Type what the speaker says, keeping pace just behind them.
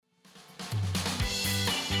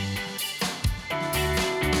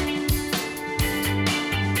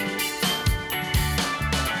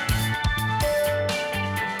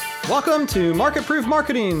Welcome to Market Proof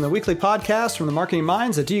Marketing, the weekly podcast from the marketing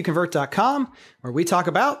minds at doyouconvert.com, where we talk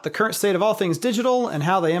about the current state of all things digital and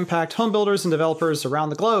how they impact home builders and developers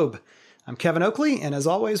around the globe. I'm Kevin Oakley, and as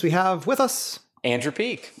always, we have with us Andrew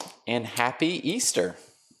Peak, and happy Easter.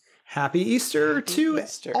 Happy Easter to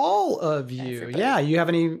all of you. Everybody. Yeah, you have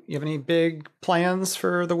any big plans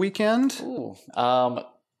for the weekend? Ooh,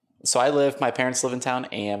 so my parents live in town,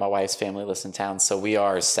 and my wife's family lives in town. So we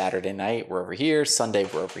are Saturday night, we're over here. Sunday,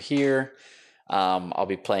 we're over here. I'll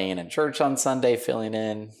be playing in church on Sunday, filling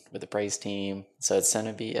in with the praise team. So it's going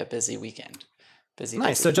to be a busy weekend.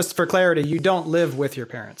 Busy. So just for clarity, you don't live with your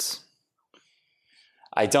parents.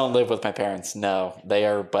 I don't live with my parents. No, they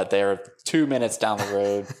are 2 minutes down the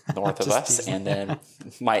road north of us. And then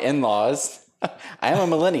my in-laws, I am a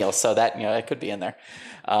millennial, so that, it could be in there.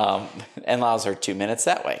 In-laws are 2 minutes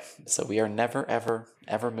that way. So we are never, ever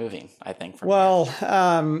moving, I think.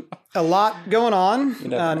 A lot going on,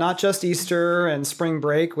 not just Easter and spring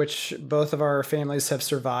break, which both of our families have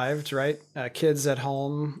survived, right? Kids at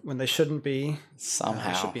home when they shouldn't be.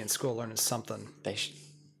 Somehow. They should be in school learning something. They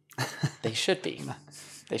should be.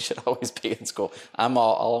 They should always be in school. I'm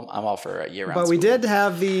all for a year-round But school. we did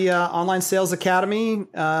have the Online Sales Academy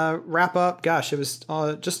wrap up. Gosh, it was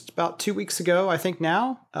just about 2 weeks ago, I think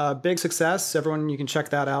now. Big success. Everyone, you can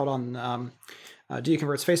check that out on Do You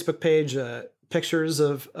Convert's Facebook page, pictures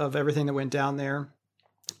of everything that went down there.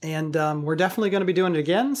 And we're definitely going to be doing it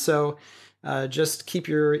again. So just keep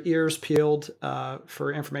your ears peeled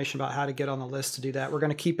for information about how to get on the list to do that. We're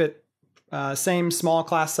going to keep it same small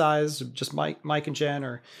class size, just Mike and Jen,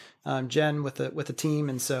 or Jen with the team,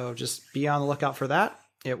 and so just be on the lookout for that.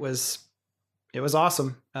 It was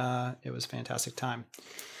awesome. It was a fantastic time,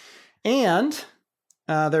 and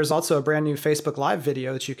there's also a brand new Facebook Live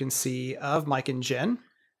video that you can see of Mike and Jen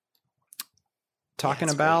talking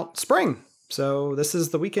about spring. So this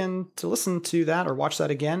is the weekend to listen to that or watch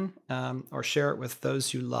that again, or share it with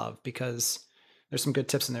those you love, because there's some good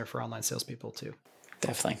tips in there for online salespeople too.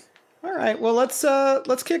 Definitely. All right, well, let's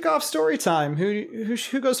kick off story time.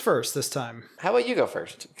 Who goes first this time? How about you go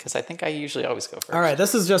first? Because I think I usually always go first. All right,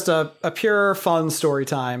 this is just a pure fun story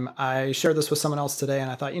time. I shared this with someone else today, and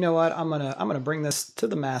I thought, you know what, I'm gonna bring this to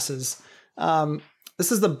the masses.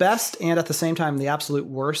 This is the best and at the same time the absolute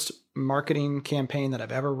worst marketing campaign that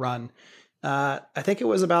I've ever run. I think it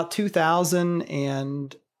was about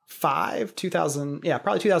 2005,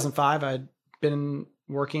 probably 2005. I'd been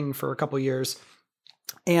working for a couple of years.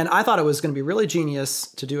 And I thought it was going to be really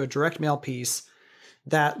genius to do a direct mail piece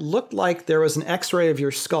that looked like there was an X-ray of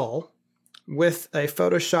your skull with a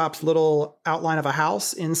photoshopped little outline of a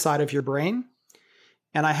house inside of your brain.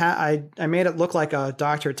 And I made it look like a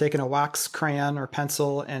doctor had taken a wax crayon or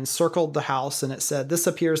pencil and circled the house, and it said, "This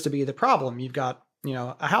appears to be the problem. You've got,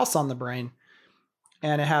 a house on the brain."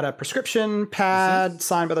 And it had a prescription pad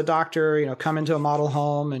signed by the doctor, come into a model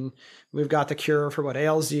home, and we've got the cure for what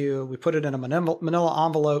ails you. We put it in a manila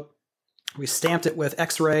envelope. We stamped it with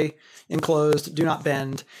X-ray enclosed, do not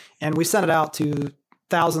bend, and we sent it out to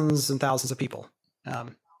thousands and thousands of people.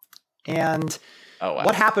 And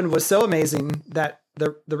what happened was so amazing that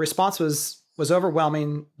the response was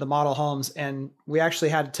overwhelming, the model homes, and we actually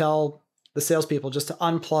had to tell the salespeople just to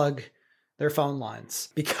unplug their phone lines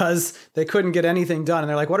because they couldn't get anything done. And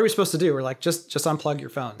they're like, "What are we supposed to do?" We're like, just unplug your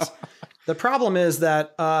phones. The problem is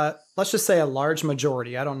that, let's just say a large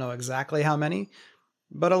majority, I don't know exactly how many,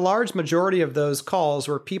 but a large majority of those calls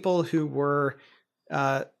were people who were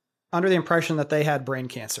under the impression that they had brain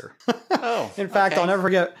cancer. In fact, I'll never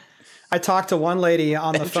forget, I talked to one lady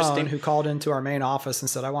on the phone who called into our main office and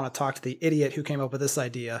said, "I want to talk to the idiot who came up with this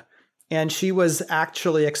idea." And she was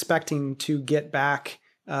actually expecting to get back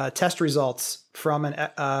test results from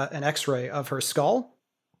an X-ray of her skull,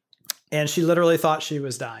 and she literally thought she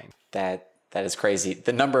was dying. That is crazy.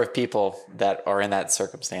 The number of people that are in that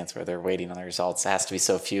circumstance where they're waiting on the results has to be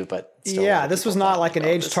so few, but still. Yeah, this was not like an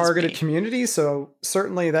age-targeted community, so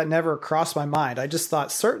certainly that never crossed my mind. I just thought,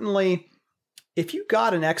 certainly, if you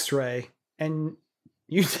got an X-ray and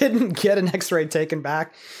you didn't get an X-ray taken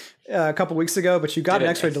back a couple weeks ago, but you got an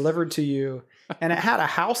X-ray delivered to you, and it had a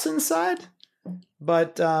house inside.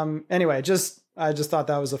 But anyway, I just thought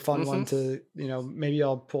that was a fun one to, maybe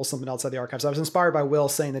I'll pull something else out of the archives. I was inspired by Will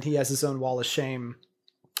saying that he has his own wall of shame.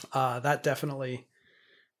 That definitely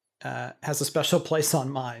has a special place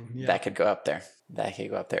on mine. Yeah. That could go up there.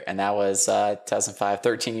 And that was 2005,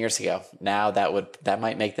 13 years ago. Now that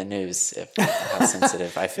might make the news if how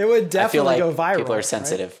sensitive. It would definitely go viral. People are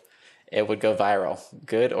sensitive. Right? It would go viral.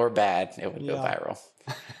 Good or bad, it would go viral.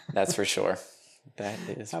 That's for sure. That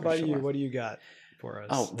is. How about you? What do you got for us?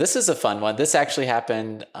 Oh, this is a fun one. This actually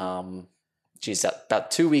happened geez,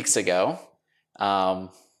 about 2 weeks ago.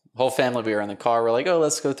 Whole family, we were in the car. We're like, oh,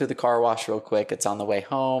 let's go through the car wash real quick. It's on the way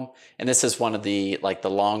home. And this is one of the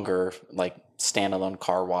longer standalone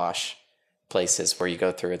car wash places where you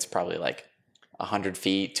go through. It's probably 100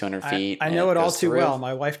 feet, 200 feet. I know it all too well.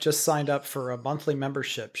 My wife just signed up for a monthly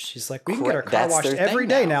membership. She's like, we can get our car washed every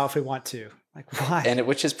day now if we want to. Like, why? And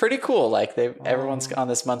which is pretty cool. Everyone's on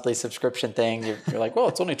this monthly subscription thing. You're like, well,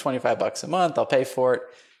 it's only $25 a month. I'll pay for it.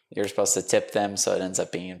 You're supposed to tip them. So it ends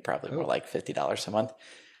up being probably more like $50 a month.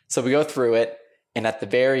 So we go through it. And at the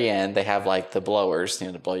very end, they have the blowers,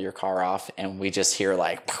 to blow your car off. And we just hear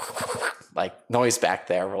noise back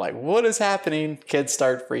there. We're like, what is happening? Kids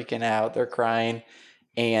start freaking out. They're crying.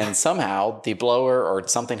 And somehow the blower or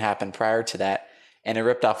something happened prior to that. And it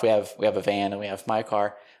ripped off. We have a van and we have my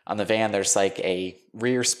car. On the van, there's a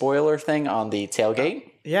rear spoiler thing on the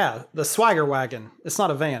tailgate. Yeah, the swagger wagon. It's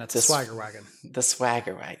not a van. It's a swagger wagon. The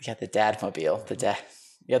swagger wagon. Yeah, the dad mobile. The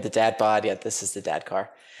dad bod. Yeah, this is the dad car.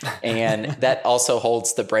 And that also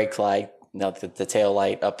holds the brake light, the tail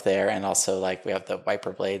light up there. And also we have the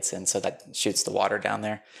wiper blades. And so that shoots the water down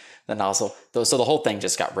there. The nozzle. So the whole thing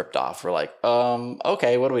just got ripped off. We're like,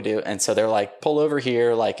 okay, what do we do? And so they're like, pull over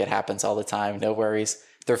here. It happens all the time. No worries.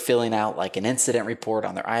 They're filling out an incident report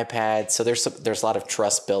on their iPad. So there's a lot of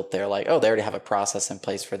trust built there. Oh, they already have a process in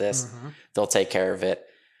place for this. Mm-hmm. They'll take care of it.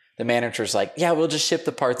 The manager's like, yeah, we'll just ship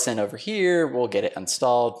the parts in over here. We'll get it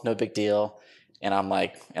installed. No big deal. And I'm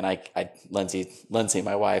like, Lindsay,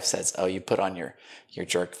 my wife says, oh, you put on your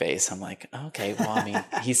jerk face. I'm like, okay, well, I mean,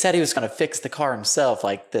 he said he was going to fix the car himself.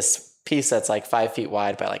 This piece that's 5 feet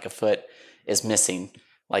wide by a foot is missing.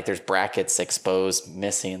 There's brackets exposed,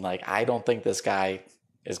 missing. I don't think this guy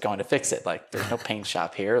is going to fix it. There's no paint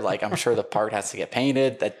shop here. I'm sure the part has to get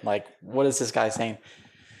painted. That what is this guy saying?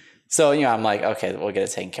 So, I'm like, okay, we'll get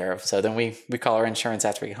it taken care of. So then we call our insurance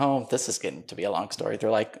after we get home. This is getting to be a long story. They're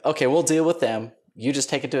like, okay, we'll deal with them. You just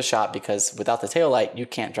take it to a shop because without the taillight, you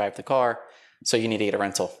can't drive the car. So you need to get a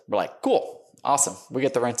rental. We're like, cool, awesome. We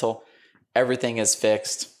get the rental. Everything is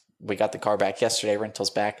fixed. We got the car back yesterday. Rental's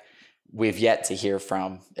back. We've yet to hear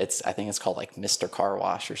from, I think it's called Mr. Car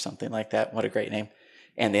Wash or something like that. What a great name.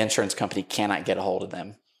 And the insurance company cannot get a hold of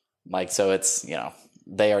them. So it's,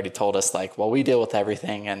 they already told us well, we deal with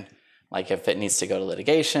everything. And if it needs to go to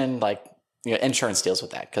litigation, insurance deals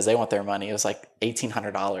with that because they want their money. It was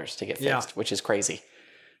 $1,800 to get fixed, which is crazy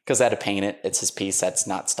because they had to paint it. It's his piece that's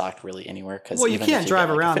not stocked really anywhere. Well, you can't drive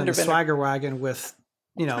around in a swagger wagon with,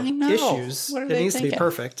 issues. It needs to be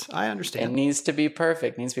perfect. I understand. It needs to be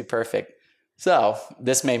perfect. So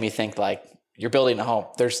this made me think you're building a home.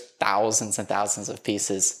 There's thousands and thousands of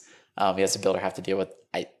pieces you as a builder have to deal with.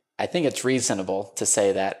 I think it's reasonable to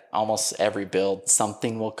say that almost every build,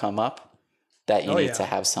 something will come up that you need to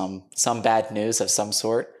have some bad news of some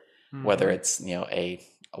sort, whether it's, a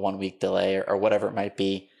 1 week delay or whatever it might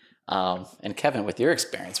be. And Kevin, with your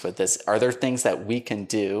experience with this, are there things that we can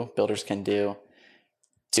do, builders can do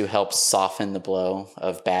to help soften the blow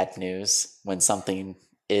of bad news when something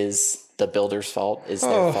is the builder's fault, is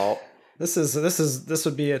their fault? This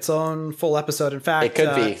would be its own full episode. In fact, it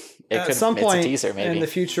could be. At some point teaser, maybe. In the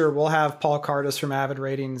future, we'll have Paul Cardis from Avid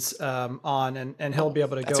Ratings on, and he'll be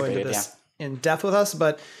able to go into this in depth with us.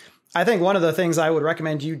 But I think one of the things I would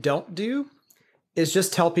recommend you don't do is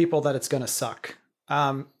just tell people that it's going to suck.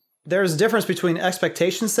 There's a difference between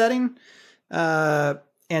expectation setting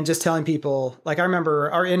and just telling people. I remember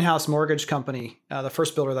our in-house mortgage company, the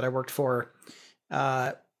first builder that I worked for,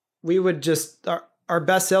 we would just our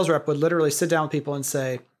best sales rep would literally sit down with people and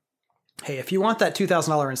say, hey, if you want that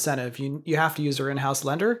 $2,000 incentive, you have to use our in-house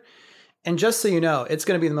lender. And just so you know, it's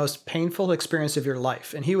going to be the most painful experience of your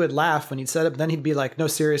life. And he would laugh when he'd said it, but then he'd be like, no,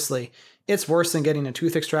 seriously, it's worse than getting a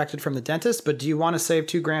tooth extracted from the dentist, but do you want to save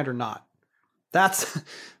 $2,000 or not? That's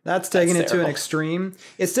taking it to an extreme.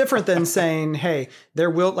 It's different than saying, hey,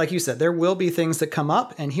 like you said, there will be things that come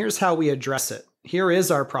up and here's how we address it. Here is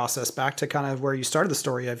our process, back to kind of where you started the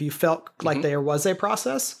story of you felt like there was a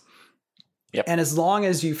process. Yep. And as long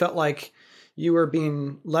as you felt like you were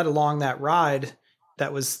being led along that ride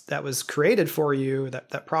that was created for you,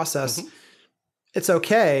 that process, it's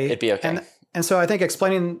okay. It'd be okay. And so I think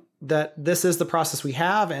explaining that this is the process we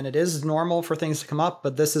have and it is normal for things to come up,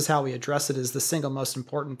 but this is how we address it is the single most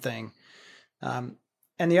important thing. And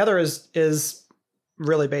the other is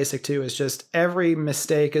really basic too, is just every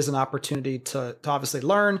mistake is an opportunity to obviously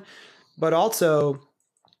learn, but also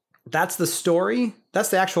that's the story. That's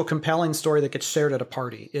the actual compelling story that gets shared at a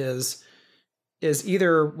party is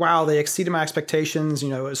either, wow, they exceeded my expectations. It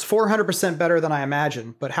was 400% better than I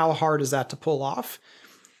imagined, but how hard is that to pull off?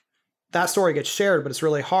 That story gets shared, but it's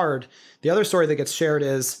really hard. The other story that gets shared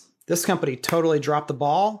is this company totally dropped the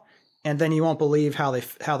ball, and then you won't believe how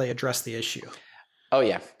they address the issue. Oh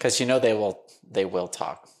yeah, because they will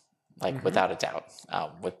talk, like without a doubt.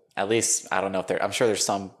 With at least, I don't know if I'm sure there's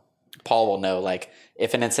some. Paul will know, like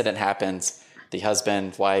if an incident happens, the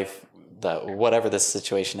husband, wife, whatever the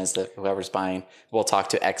situation is, that whoever's buying will talk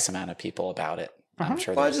to X amount of people about it. I'm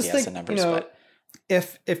sure there's the numbers, but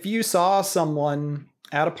if you saw someone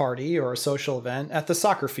at a party or a social event at the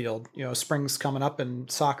soccer field, spring's coming up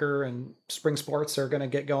and soccer and spring sports are going to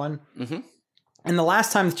get going. Mm-hmm. And the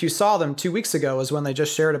last time that you saw them 2 weeks ago was when they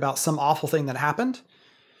just shared about some awful thing that happened.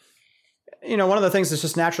 One of the things that's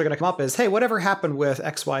just naturally going to come up is, hey, whatever happened with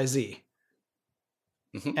XYZ?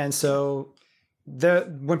 Mm-hmm. And so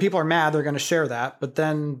when people are mad, they're going to share that. But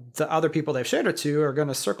then the other people they've shared it to are going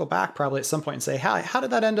to circle back probably at some point and say, how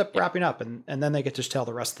did that end up wrapping up? And then they get to tell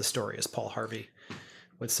the rest of the story, as Paul Harvey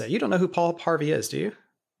would say. You don't know who Paul Harvey is, do you?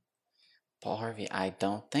 Paul Harvey, I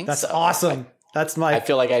don't think That's so. That's awesome. I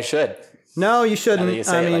feel like I should. No, you shouldn't.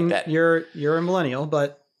 Like you're a millennial,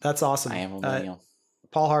 but that's awesome. I am a millennial.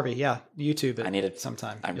 Paul Harvey, yeah. YouTube it. I need it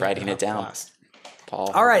sometime. I'm writing it down. Paul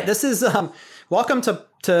Harvey. All right, this is welcome to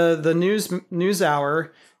the news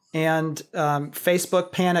hour, and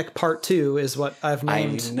Facebook Panic Part 2 is what I've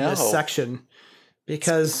named this section,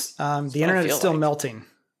 because the internet is still melting.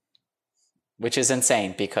 Which is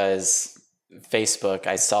insane, because Facebook,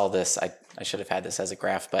 I saw this, I should have had this as a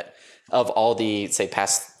graph, but of all the, say,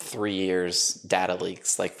 past 3 years data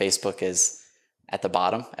leaks, like Facebook is at the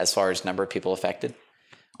bottom as far as number of people affected.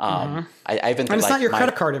 I've been and it's not your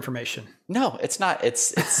credit card information. No, it's not.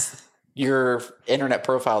 It's your internet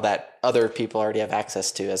profile that other people already have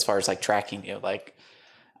access to, as far as like tracking you. Like,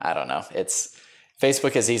 I don't know.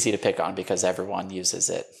 Facebook is easy to pick on because everyone uses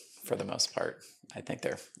it for the most part. I think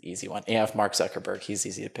they're easy one. Yeah, Mark Zuckerberg, he's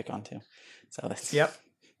easy to pick on too. So that's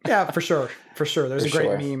yeah, for sure. There's a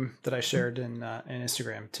great meme that I shared in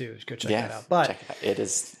Instagram too. Go check that out. But it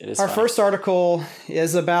is. Our first article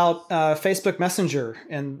is about Facebook Messenger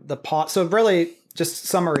and the pause. So really, just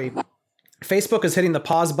summary: Facebook is hitting the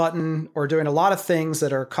pause button or doing a lot of things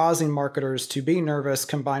that are causing marketers to be nervous,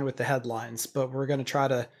 combined with the headlines. But we're going to try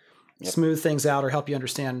to smooth things out or help you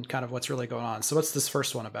understand kind of what's really going on. So what's this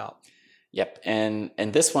first one about? Yep. And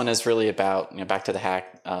this one is really about, back to the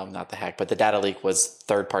hack, not the hack, but the data leak was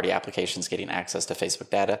third-party applications getting access to Facebook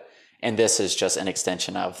data. And this is just an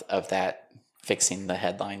extension of that, fixing the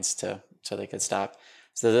headlines so they could stop.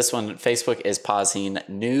 So this one, Facebook is pausing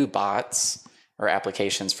new bots or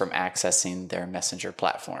applications from accessing their Messenger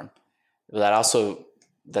platform. That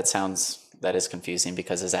is confusing,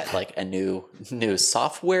 because is that like a new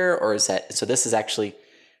software, or is that, so this is actually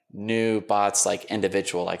new bots, like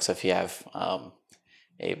individual, like, so if you have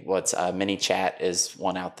mini chat is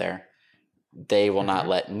one out there, they will not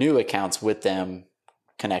let new accounts with them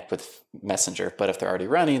connect with Messenger, but if they're already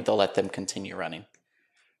running, they'll let them continue running.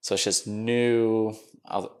 So it's just new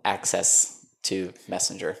access to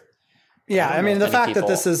Messenger. Yeah, I mean, the fact that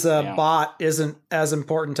this is a bot isn't as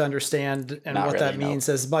important to understand, and what that means,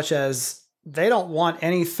 as much as they don't want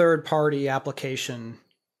any third-party application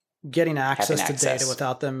getting access to data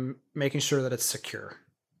without them making sure that it's secure.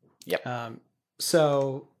 Yep.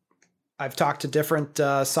 So I've talked to different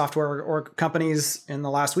software or companies in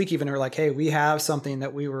the last week even, who are like, hey, we have something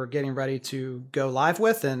that we were getting ready to go live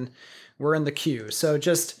with, and we're in the queue. So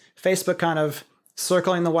just Facebook kind of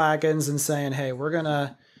circling the wagons and saying, hey, we're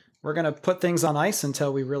gonna put things on ice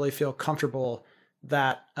until we really feel comfortable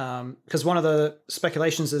that, because one of the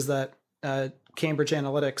speculations is that Cambridge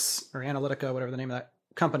Analytics, or Analytica, whatever the name of that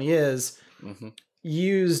company is,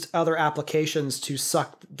 used other applications to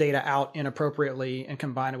suck data out inappropriately and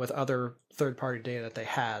combine it with other third-party data that they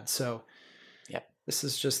had. So this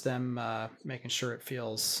is just them making sure it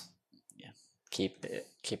feels keep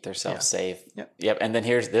themselves safe. Yep. And then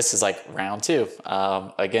this is like round 2.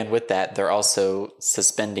 Again, with that, they're also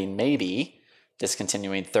suspending, maybe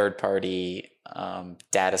discontinuing third-party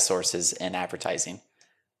data sources in advertising,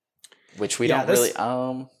 which we don't really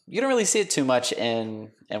you don't really see it too much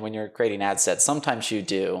in when you're creating ad sets. Sometimes you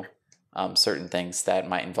do certain things that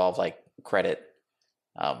might involve like credit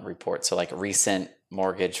reports. So like a recent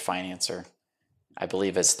mortgage financer, I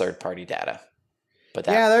believe, is third-party data. But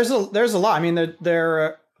there's a lot. I mean,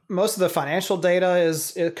 there most of the financial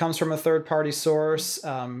data comes from a third-party source.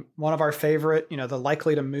 One of our favorite, the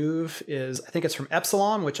likely to move is, I think it's from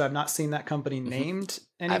Epsilon, which I've not seen that company named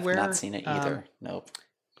anywhere. I've not seen it either. Nope.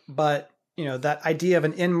 But that idea of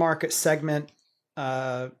an in-market segment,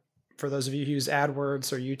 for those of you who use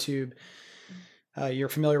AdWords or YouTube, you're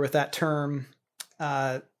familiar with that term.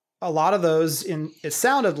 A lot of those, it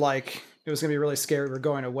sounded like it was going to be really scary, were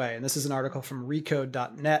going away. And this is an article from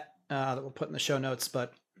Recode.net that we'll put in the show notes.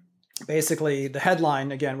 But basically, the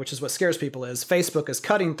headline, again, which is what scares people, is Facebook is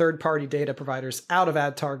cutting third-party data providers out of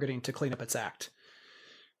ad targeting to clean up its act.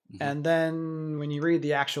 Mm-hmm. And then when you read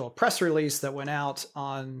the actual press release that went out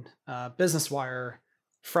on Business Wire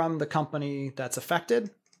from the company that's affected,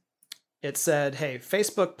 it said, hey,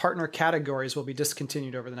 Facebook partner categories will be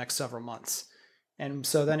discontinued over the next several months. And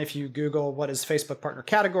so then if you Google what is Facebook partner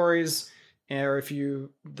categories, or if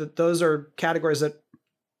you, those are categories that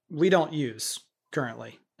we don't use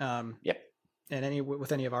currently.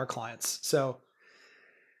 With any of our clients. So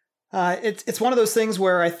it's one of those things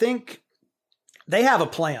where I think they have a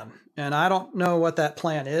plan, and I don't know what that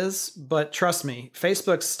plan is, but trust me,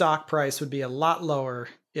 Facebook's stock price would be a lot lower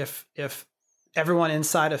if everyone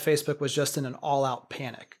inside of Facebook was just in an all-out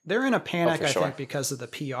panic. They're in a panic, I think, because of the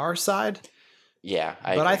PR side. Yeah,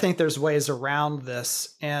 I think there's ways around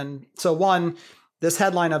this. And so one, this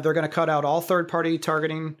headline of they're going to cut out all third-party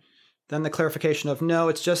targeting, then the clarification of no,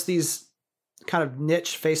 it's just these kind of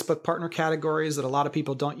niche Facebook partner categories that a lot of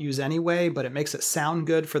people don't use anyway, but it makes it sound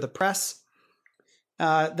good for the press.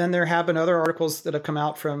 Then there have been other articles that have come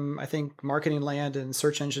out from, I think, Marketing Land and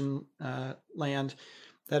Search Engine Land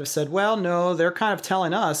that have said, well, no, they're kind of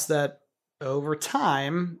telling us that over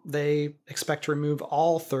time, they expect to remove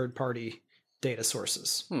all third-party data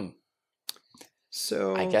sources.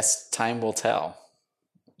 So I guess time will tell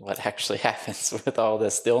what actually happens with all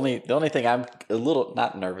this. The only thing I'm a little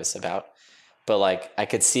not nervous about, but like I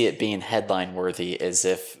could see it being headline worthy, is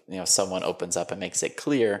if someone opens up and makes it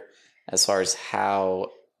clear as far as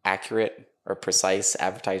how accurate or precise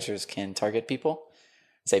advertisers can target people,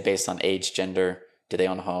 say based on age, gender, do they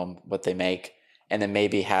own a home, what they make, and then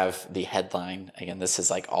maybe have the headline, again, this is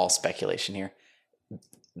like all speculation here,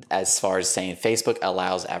 as far as saying Facebook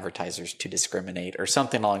allows advertisers to discriminate or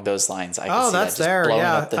something along those lines. I can see that's that just blowing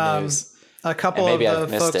up the news. A couple of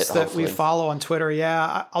the folks that we follow on Twitter,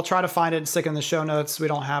 I'll try to find it and stick it in the show notes. We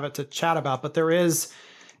don't have it to chat about, but there is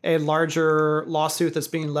a larger lawsuit that's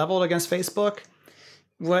being leveled against Facebook.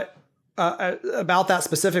 What about that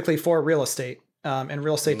specifically for real estate and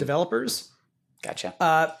real estate developers? Gotcha.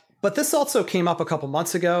 But this also came up a couple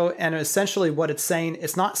months ago, and essentially what it's saying,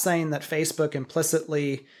 it's not saying that Facebook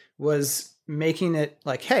implicitly was making it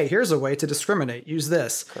like, hey, here's a way to discriminate, use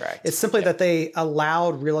this. Correct. It's simply that they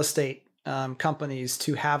allowed real estate companies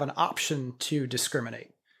to have an option to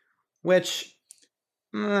discriminate, which,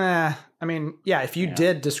 if you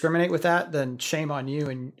did discriminate with that, then shame on you,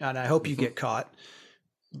 and I hope you get caught.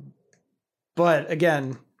 But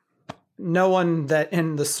again, no one that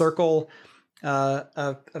in the circle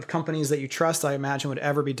of companies that you trust, I imagine, would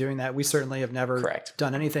ever be doing that. We certainly have never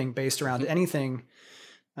done anything based around anything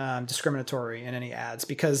discriminatory in any ads,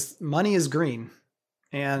 because money is green.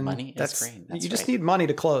 And money is green. That's you just need money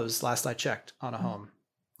to close, last I checked, on a home.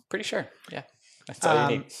 Pretty sure. Yeah. That's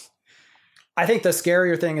all you need. I think the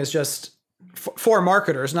scarier thing is just for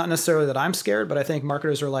marketers, not necessarily that I'm scared, but I think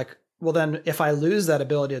marketers are like, well, then if I lose that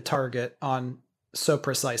ability to target on so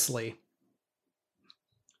precisely,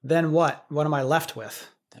 then what? What am I left with?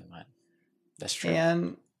 Then what? That's true.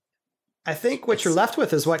 And I think what you're left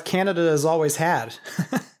with is what Canada has always had.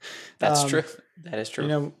 That's true. That is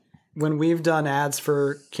true. When we've done ads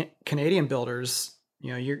for Canadian builders,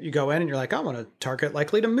 you go in and you're like, I want to target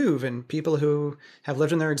likely to move and people who have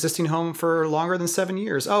lived in their existing home for longer than 7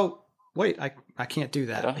 years. Oh, wait, I can't do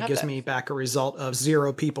that. It gives me back a result of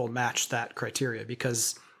 0 people match that criteria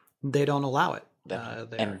because they don't allow it.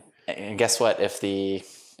 And guess what?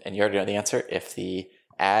 And you already know the answer, if the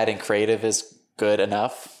ad and creative is good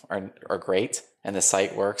enough or great and the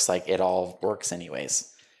site works, like it all works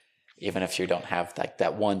anyways, even if you don't have like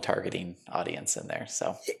that one targeting audience in there.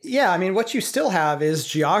 So yeah, what you still have is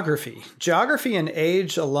geography and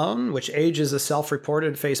age alone, which age is a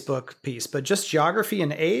self-reported Facebook piece, but just geography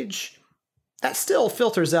and age, that still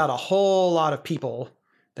filters out a whole lot of people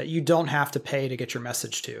that you don't have to pay to get your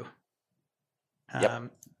message to. And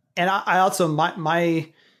I also, my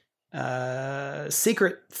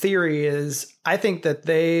secret theory is I think that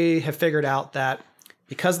they have figured out that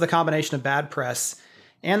because of the combination of bad press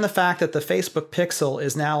and the fact that the Facebook pixel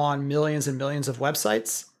is now on millions and millions of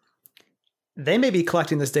websites, they may be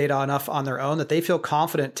collecting this data enough on their own that they feel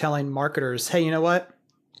confident telling marketers, hey, you know what?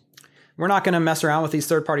 We're not going to mess around with these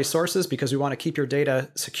third-party sources because we want to keep your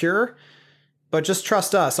data secure. But just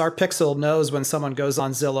trust us. Our pixel knows when someone goes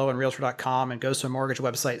on Zillow and Realtor.com and goes to a mortgage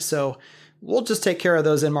website. So we'll just take care of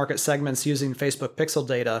those in-market segments using Facebook pixel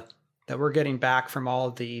data that we're getting back from all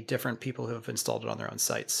of the different people who have installed it on their own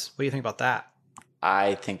sites. What do you think about that?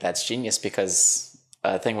 I think that's genius because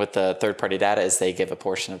the thing with the third-party data is they give a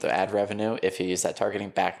portion of the ad revenue, if you use that targeting,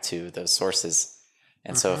 back to those sources.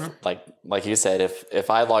 And so, like you said, if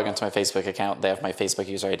I log into my Facebook account, they have my Facebook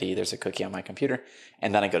user ID. There's a cookie on my computer,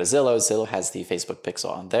 and then I go to Zillow. Zillow has the Facebook pixel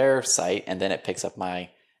on their site, and then it picks up my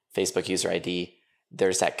Facebook user ID.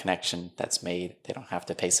 There's that connection that's made. They don't have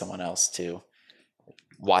to pay someone else to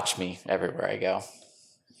watch me everywhere I go.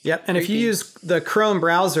 Yep. And if you use the Chrome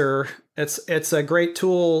browser, it's a great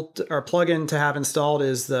tool or plugin to have installed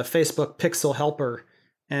is the Facebook Pixel Helper.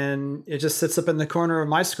 And it just sits up in the corner of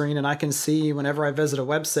my screen, and I can see whenever I visit a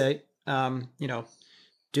website,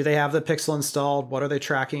 do they have the Pixel installed? What are they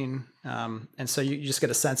tracking? And so you just get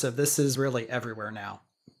a sense of this is really everywhere now.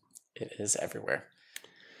 It is everywhere.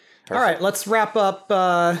 Perfect. All right, let's wrap up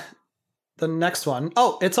the next one.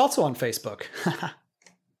 Oh, it's also on Facebook.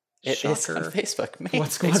 It is on Facebook. Man,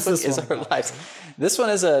 what's Facebook this is one our lives. This one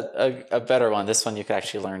is a better one. This one you could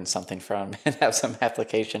actually learn something from and have some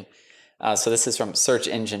application. So this is from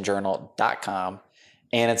searchenginejournal.com,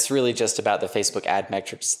 and it's really just about the Facebook ad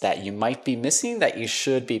metrics that you might be missing that you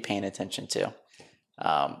should be paying attention to.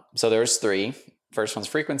 So there's 3. First one's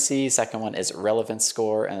frequency, second one is relevance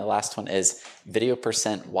score, and the last one is video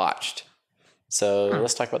percent watched. So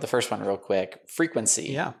let's talk about the first one real quick. Frequency.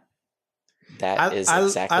 Yeah. That is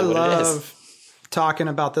exactly what it is. I love talking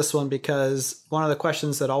about this one because one of the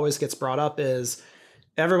questions that always gets brought up is,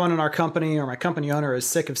 everyone in our company or my company owner is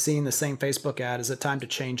sick of seeing the same Facebook ad. Is it time to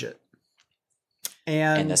change it?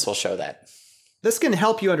 And this will show that. This can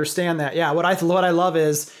help you understand that. Yeah. What I love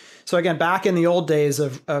is, so again, back in the old days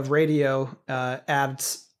of radio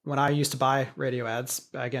ads, when I used to buy radio ads,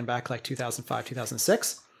 again, back like 2005,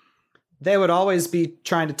 2006, they would always be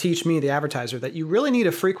trying to teach me, the advertiser, that you really need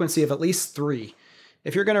a frequency of at least 3.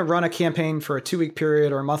 If you're going to run a campaign for a 2-week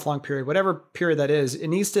period or a month-long period, whatever period that is, it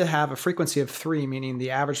needs to have a frequency of 3, meaning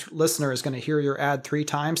the average listener is going to hear your ad 3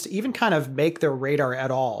 times to even kind of make their radar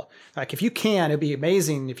at all. Like if you can, it'd be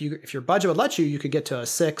amazing. If your budget would let you, you could get to a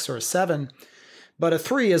 6 or a 7. But a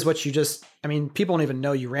 3 is what you people don't even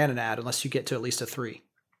know you ran an ad unless you get to at least a 3.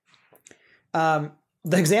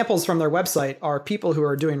 The examples from their website are people who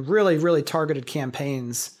are doing really, really targeted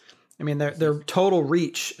campaigns. I mean, their total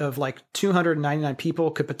reach of like 299 people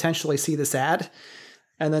could potentially see this ad.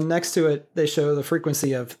 And then next to it, they show the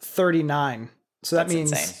frequency of 39. So that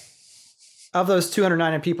means insane. Of those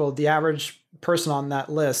 299 people, the average person on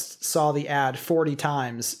that list saw the ad 40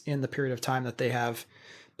 times in the period of time that they have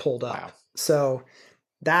pulled up. Wow. So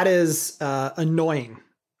that is annoying.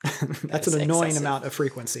 That's an annoying excessive amount of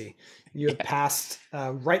frequency. You have passed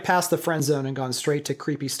right past the friend zone and gone straight to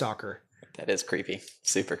creepy stalker. That is creepy.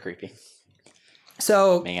 Super creepy.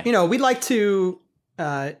 So, we'd like to,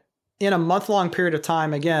 in a month-long period of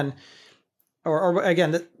time, again,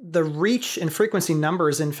 the reach and frequency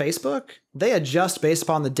numbers in Facebook, they adjust based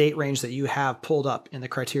upon the date range that you have pulled up in the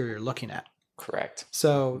criteria you're looking at. Correct.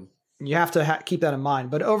 So you have to keep that in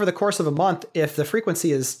mind. But over the course of a month, if the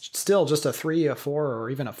frequency is still just a 3, a 4, or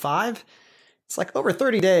even a 5, it's like over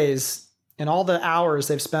 30 days and all the hours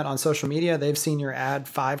they've spent on social media, they've seen your ad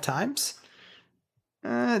 5 times.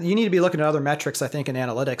 You need to be looking at other metrics, I think, in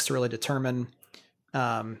analytics to really determine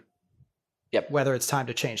whether it's time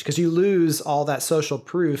to change. Because you lose all that social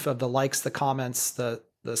proof of the likes, the comments, the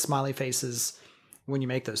smiley faces when you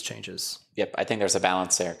make those changes. Yep, I think there's a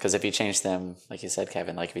balance there. Because if you change them, like you said,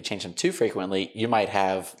 Kevin, like if you change them too frequently, you might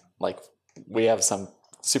have, like, we have some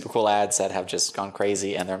super cool ads that have just gone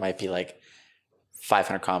crazy, and there might be like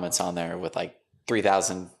 500 comments on there with like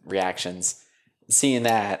 3,000 reactions. Seeing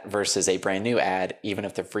that versus a brand new ad, even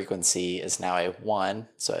if the frequency is now a 1,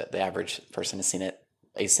 so the average person has seen it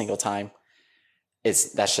a single time,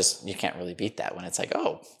 that's just, you can't really beat that when it's like,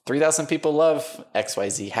 3,000 people love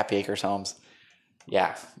XYZ Happy Acres Homes.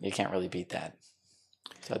 Yeah, you can't really beat that.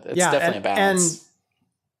 So it's definitely a balance. And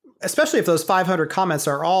especially if those 500 comments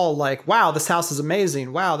are all like, wow, this house is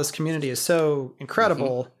amazing. Wow, this community is so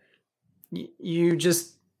incredible. Mm-hmm.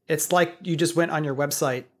 It's like you just went on your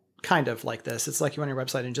website kind of like this. It's like you went on your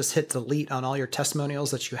website and just hit delete on all your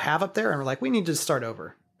testimonials that you have up there. And we're like, we need to start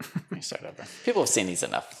over. People have seen these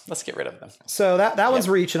enough. Let's get rid of them. So that one's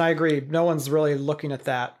reach. And I agree. No one's really looking at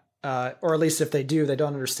that. Or at least if they do, they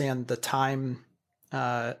don't understand the time,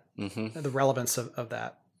 the relevance of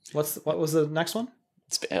that. What was the next one?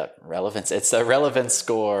 It's relevance. It's the relevance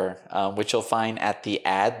score, which you'll find at the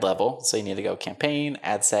ad level. So you need to go campaign,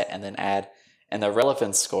 ad set, and then ad. And the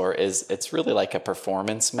relevance score it's really like a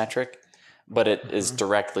performance metric, but it is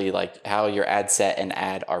directly like how your ad set and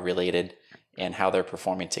ad are related and how they're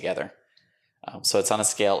performing together. So it's on a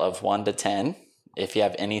scale of 1 to 10. If you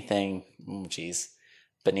have anything,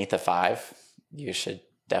 beneath a 5, you should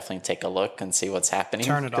definitely take a look and see what's happening.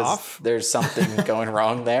 Turn it off. There's something going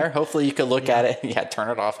wrong there. Hopefully you could look at it. Yeah, turn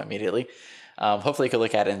it off immediately. Hopefully you could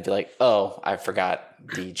look at it and be like, oh, I forgot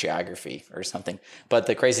the geography or something. But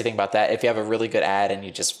the crazy thing about that, if you have a really good ad and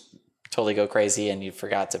you just totally go crazy and you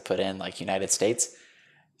forgot to put in like United States,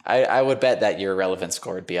 I would bet that your relevance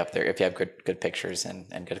score would be up there if you have good pictures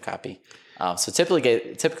and good copy. So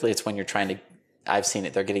typically it's when you're trying to, I've seen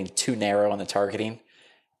it, they're getting too narrow on the targeting.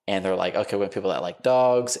 And they're like, okay, we have people that like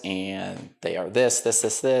dogs and they are this,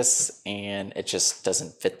 and it just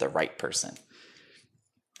doesn't fit the right person.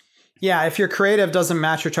 Yeah, if your creative doesn't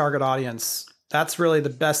match your target audience, that's really the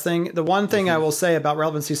best thing. The one thing I will say about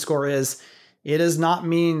relevancy score is it does not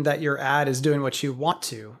mean that your ad is doing what you want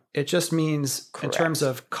to. It just means in terms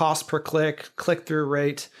of cost per click, click-through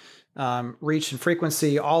rate, reach and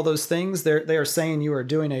frequency, all those things, they are saying you are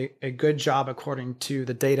doing a good job according to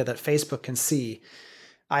the data that Facebook can see.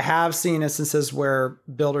 I have seen instances where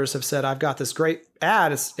builders have said, I've got this great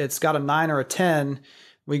ad. It's got a 9 or a 10.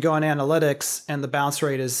 We go in analytics and the bounce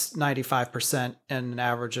rate is 95% and an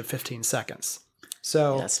average of 15 seconds.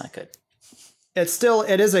 So yeah, that's not good.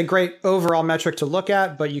 It is a great overall metric to look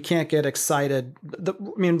at, but you can't get excited.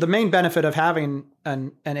 The main benefit of having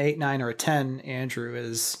an 8, 9, or a 10, Andrew,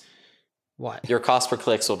 is what? Your cost per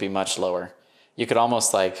clicks will be much lower. You could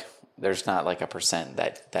almost there's not like a percent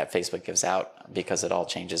that Facebook gives out because it all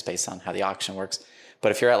changes based on how the auction works.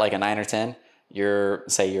 But if you're at like a 9 or 10, you're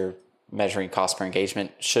measuring cost per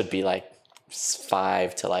engagement should be like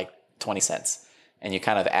 5 to like 20 cents. And you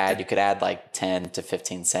could add like 10 to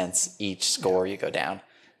 15 cents each score you go down.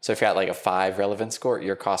 So if you're at like a 5 relevant score,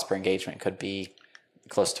 your cost per engagement could be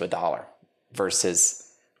close to $1 versus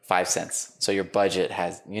 5 cents. So your budget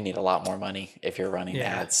you need a lot more money if you're running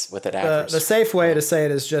ads with an average. The safe way to say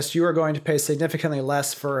it is just you are going to pay significantly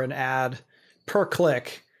less for an ad per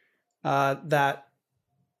click that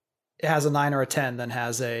has a 9 or a 10 than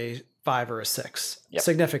has a 5 or a 6. Yep.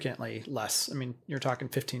 Significantly less. I mean, you're talking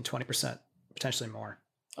 15, 20%, potentially more.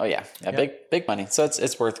 Oh yeah. Big money. So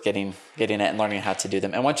it's worth getting it and learning how to do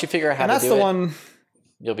them. And once you figure out how to do it, that's the one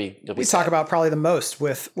you'll be we talk about probably the most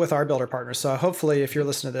with our builder partners. So hopefully if you're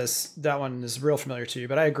listening to this, that one is real familiar to you.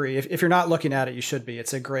 But I agree. If you're not looking at it, you should be.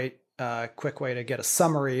 It's a great quick way to get a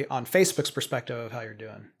summary on Facebook's perspective of how you're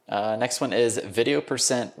doing. Next one is video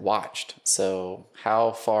percent watched. So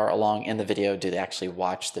how far along in the video do they actually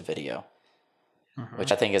watch the video?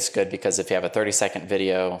 Which I think is good because if you have a 30-second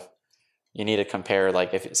video, you need to compare,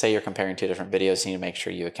 like if say you're comparing 2 different videos, you need to make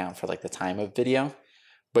sure you account for like the time of video.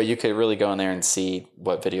 But you could really go in there and see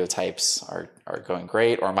what video types are going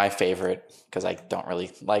great, or my favorite, because I don't really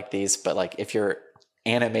like these, but like if your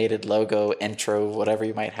animated logo, intro, whatever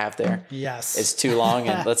you might have there, yes, is too long,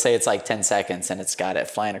 and let's say it's like 10 seconds and it's got it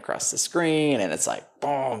flying across the screen and it's like,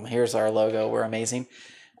 boom, here's our logo, we're amazing.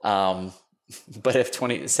 But if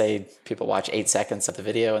say people watch 8 seconds of the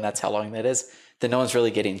video and that's how long that is, then no one's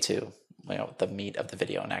really getting to the meat of the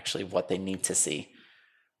video and actually what they need to see.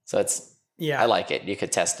 So I like it. You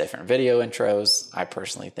could test different video intros. I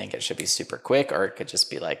personally think it should be super quick, or it could just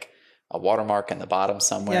be like a watermark in the bottom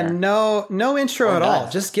somewhere. Yeah, no intro at all.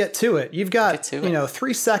 Just get to it. You've got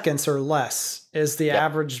 3 seconds or less is the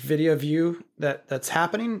average video view that's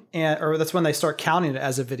happening, or that's when they start counting it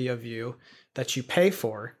as a video view that you pay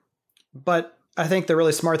for. But I think the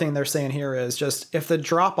really smart thing they're saying here is just if the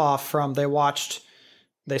drop off from they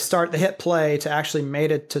hit play to actually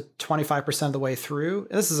made it to 25% of the way through.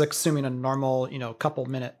 This is assuming a normal, couple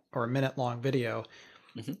minute or a minute long video.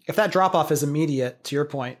 Mm-hmm. If that drop off is immediate, to your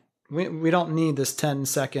point, we don't need this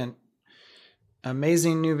 10-second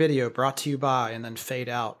amazing new video brought to you by, and then fade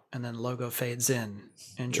out, and then logo fades in,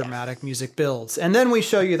 and dramatic music builds. And then we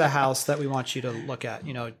show you the house that we want you to look at.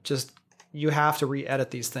 You have to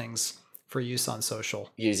re-edit these things for use on social.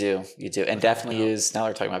 You do. And definitely use, now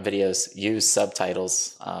we're talking about videos, use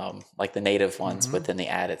subtitles, like the native ones within the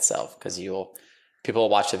ad itself, because people will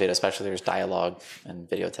watch the video, especially if there's dialogue and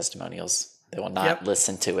video testimonials. They will not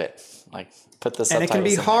listen to it. Like, put the subtitles in. And it can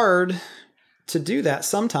be hard to do that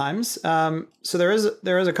sometimes. So there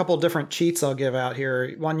is a couple of different cheats I'll give out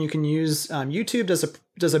here. One, you can use, YouTube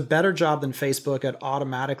does a better job than Facebook at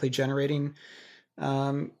automatically generating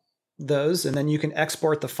those, and then you can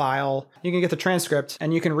export the file. You can get the transcript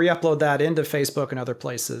and you can re-upload that into Facebook and other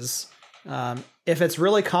places. If it's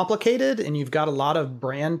really complicated and you've got a lot of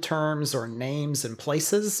brand terms or names and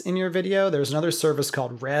places in your video, there's another service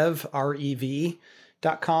called rev.com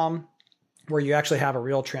where you actually have a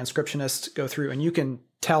real transcriptionist go through and you can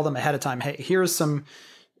tell them ahead of time, hey, here's some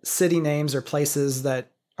city names or places that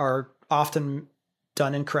are often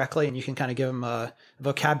done incorrectly, and you can kind of give them a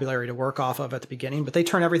vocabulary to work off of at the beginning, but they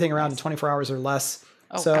turn everything around in 24 hours or less.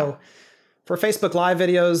 For Facebook Live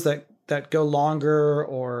videos that go longer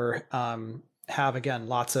or have, again,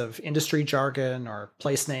 lots of industry jargon or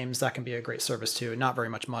place names, that can be a great service too. Not very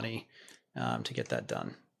much money to get that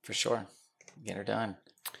done. For sure. Get her done.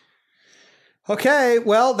 Okay,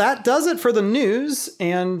 well, that does it for the news.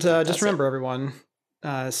 And just remember, everyone,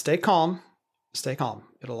 stay calm. Stay calm.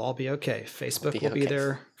 It'll all be okay. Facebook will be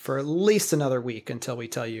there for at least another week until we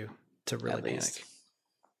tell you to really panic.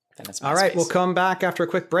 All right, we'll come back after a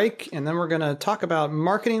quick break, and then we're going to talk about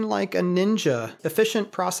marketing like a ninja,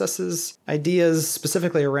 efficient processes, ideas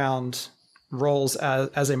specifically around roles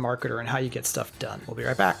as a marketer and how you get stuff done. We'll be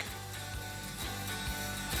right back.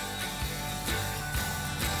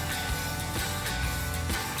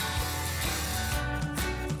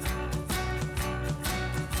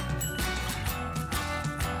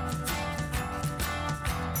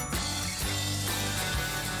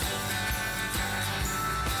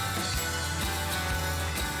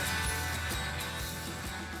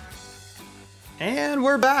 And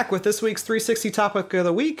we're back with this week's 360 topic of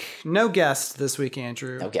the week. No guest this week,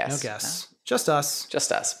 Andrew. No guest. No guests. No. Just us.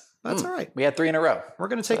 Just us. That's all right. We had 3 in a row. We're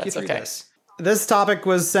going to take you through this. This topic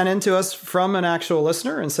was sent in to us from an actual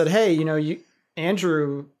listener and said, hey,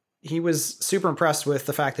 Andrew, he was super impressed with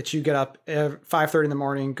the fact that you get up at 5:30 in the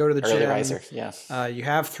morning, go to the Early gym. riser, yeah. You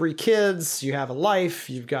have 3 kids, you have a life,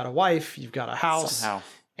 you've got a wife, you've got a house. Somehow.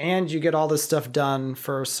 And you get all this stuff done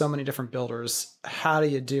for so many different builders. How do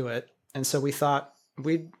you do it? And so we thought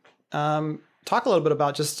we'd talk a little bit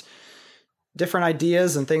about just different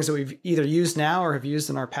ideas and things that we've either used now or have used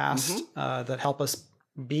in our past that help us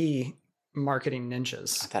be marketing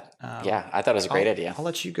ninjas. I thought it was a great idea. I'll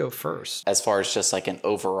let you go first. As far as just like an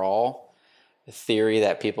overall theory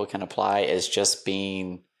that people can apply is just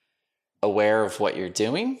being aware of what you're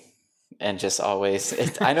doing. And just always,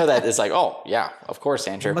 I know that it's like, oh, yeah, of course,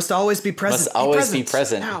 Andrew. Must always be present. Must always be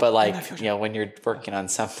present. But when you're working on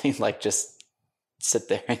something, like just sit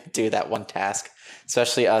there and do that one task,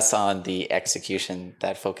 especially us on the execution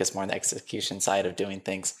that focus more on the execution side of doing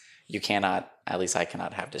things. You cannot, at least I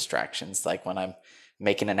cannot have distractions. Like when I'm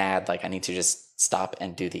making an ad, like I need to just stop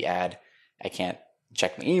and do the ad. I can't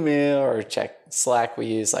check my email or check Slack we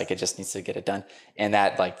use. Like it just needs to get it done. And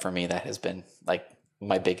that, like for me, that has been like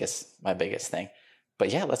my biggest thing.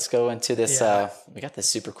 But yeah, let's go into this. We got this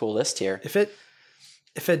super cool list here. If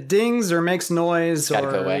it dings or makes noise or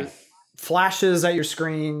go away. Flashes at your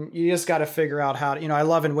screen, you just got to figure out how to, I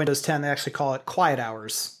love in Windows 10, they actually call it quiet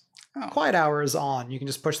hours. Oh. Quiet hours on. You can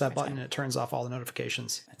just push that button and it turns off all the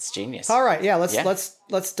notifications. That's genius. All right. Yeah.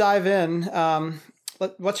 Let's dive in.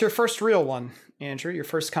 What's your first real one, Andrew? Your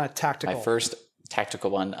first kind of tactical. My first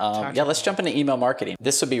tactical one. Let's jump into email marketing.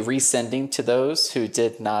 This would be resending to those who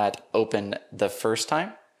did not open the first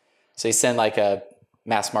time. So you send like a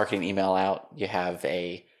mass marketing email out. You have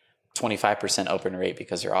a 25% open rate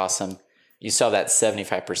because you're awesome. You saw that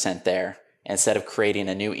 75% there. Instead of creating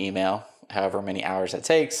a new email, however many hours it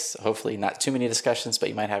takes, hopefully not too many discussions, but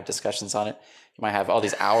you might have discussions on it. You might have all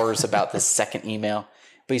these hours about the second email,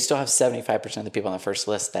 but you still have 75% of the people on the first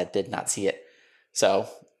list that did not see it. So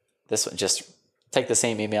this one, just take the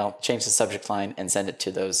same email, change the subject line, and send it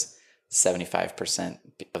to those 75%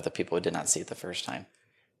 of the people who did not see it the first time.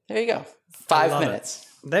 There you go. 5 minutes.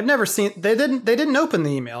 They've never seen. They didn't open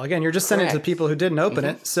the email. Again, you're just sending it to people who didn't open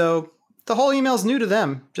it. So the whole email is new to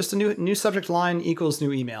them. Just a new subject line equals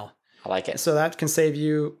new email. I like it. So that can save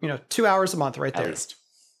you, 2 hours a month right there.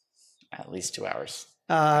 At least 2 hours.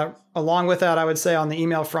 Along with that, I would say on the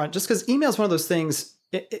email front, just because email is one of those things,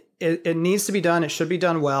 it needs to be done. It should be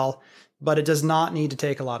done well, but it does not need to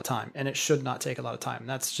take a lot of time, and it should not take a lot of time.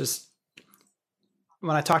 That's just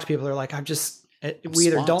when I talk to people, they're like, we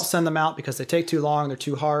either don't send them out because they take too long, they're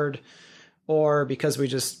too hard, or because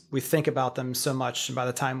we think about them so much, and by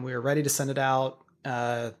the time we're ready to send it out,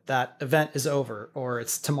 that event is over or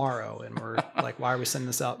it's tomorrow, and we're like, why are we sending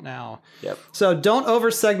this out now? Yep. So don't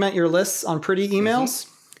over segment your lists on pretty emails.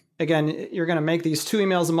 Again, you're going to make these 2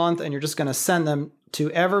 emails a month, and you're just going to send them to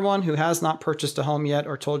everyone who has not purchased a home yet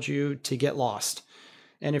or told you to get lost.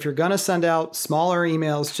 And if you're going to send out smaller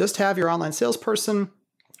emails, just have your online salesperson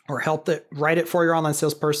or write it for your online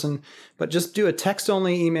salesperson, but just do a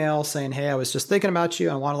text-only email saying, hey, I was just thinking about you.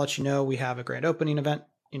 I want to let you know we have a grand opening event,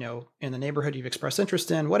 in the neighborhood you've expressed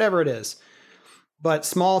interest in, whatever it is. But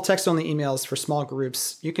small text-only emails for small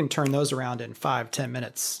groups, you can turn those around in 5-10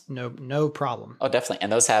 minutes. No problem. Oh, definitely.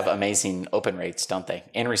 And those have amazing open rates, don't they?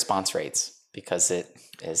 And response rates, because it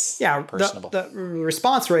is personable. The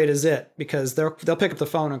response rate is it, because they'll pick up the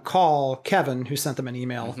phone and call Kevin, who sent them an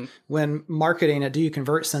email. When marketing at Do You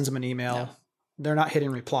Convert sends them an email, they're not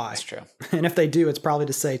hitting reply. That's true. And if they do, it's probably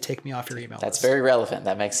to say, take me off your email That's list. very relevant.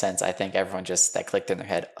 That makes sense. I think everyone that clicked in their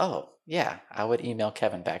head, oh, yeah, I would email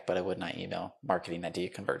Kevin back, but I would not email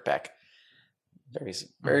marketing@DoYouConvert back.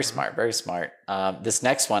 Very smart, very smart. This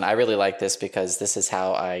next one, I really like this because this is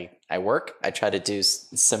how I work. I try to do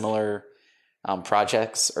similar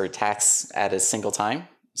projects or tasks at a single time.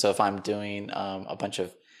 So if I'm doing a bunch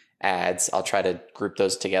of ads, I'll try to group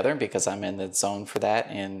those together because I'm in the zone for that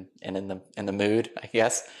and in the mood, I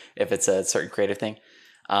guess, if it's a certain creative thing.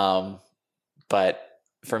 But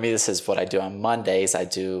for me, this is what I do on Mondays. I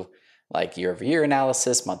do like year-over-year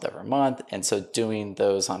analysis, month-over-month. And so doing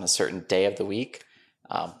those on a certain day of the week,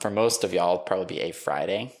 for most of y'all, it'll probably be a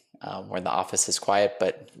Friday where the office is quiet,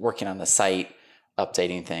 but working on the site,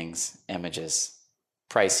 updating things, images,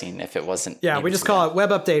 pricing, if it wasn't. Yeah, we just call it Web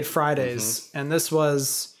Update Fridays. Mm-hmm. And this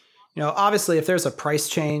was, obviously if there's a price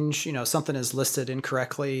change, something is listed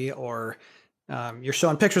incorrectly or you're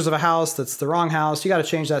showing pictures of a house that's the wrong house, you got to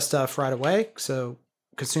change that stuff right away. So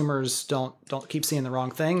consumers don't keep seeing the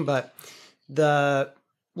wrong thing. But the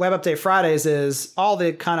Web Update Fridays is all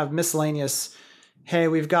the kind of miscellaneous, hey,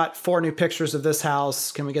 we've got 4 new pictures of this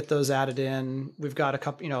house. Can we get those added in? We've got a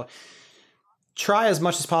couple, try as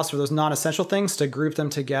much as possible those non-essential things to group them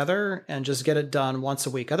together and just get it done once a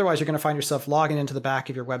week. Otherwise, you're going to find yourself logging into the back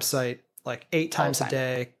of your website like 8 times a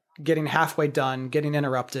day, getting halfway done, getting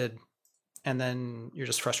interrupted, and then you're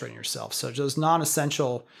just frustrating yourself. So those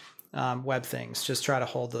non-essential web things, just try to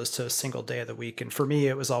hold those to a single day of the week. And for me,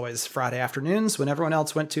 it was always Friday afternoons when everyone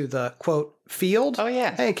else went to the quote field. Oh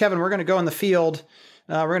yeah. Hey, Kevin, we're going to go in the field.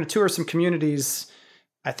 We're going to tour some communities.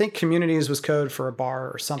 I think communities was code for a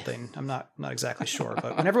bar or something. I'm not exactly sure,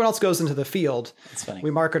 but when everyone else goes into the field, that's funny.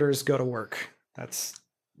 We marketers go to work. That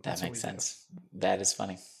makes sense. That is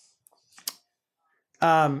funny.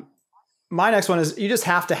 My next one is you just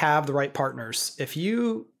have to have the right partners. If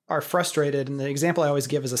you are frustrated, and the example I always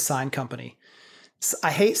give is a sign company.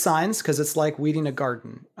 I hate signs because it's like weeding a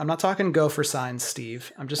garden. I'm not talking gopher signs,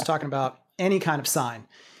 Steve. I'm just talking about any kind of sign.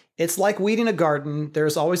 It's like weeding a garden.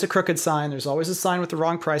 There's always a crooked sign. There's always a sign with the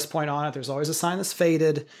wrong price point on it. There's always a sign that's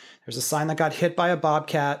faded. There's a sign that got hit by a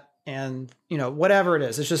bobcat and, whatever it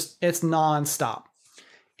is. It's nonstop.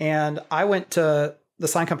 And I went to the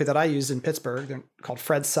sign company that I use in Pittsburgh. They're called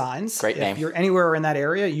Fred Signs. Great name. If you're anywhere in that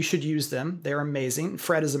area, you should use them. They're amazing.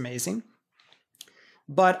 Fred is amazing.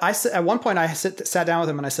 But at one point I sat down with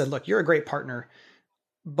him and I said, look, you're a great partner,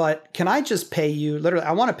 but can I just pay you, literally,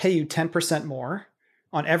 I want to pay you 10% more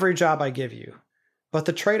on every job I give you. But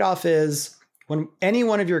the trade-off is when any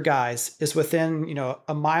one of your guys is within,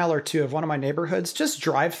 a mile or 2 of one of my neighborhoods, just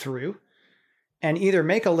drive through and either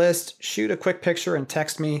make a list, shoot a quick picture and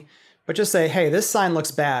text me, but just say, hey, this sign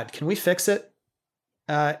looks bad. Can we fix it?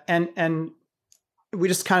 And we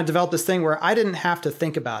just kind of developed this thing where I didn't have to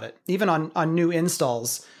think about it. Even on new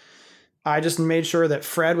installs, I just made sure that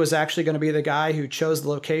Fred was actually going to be the guy who chose the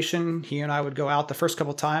location. He and I would go out the first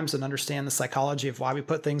couple of times and understand the psychology of why we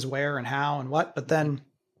put things where and how and what. But then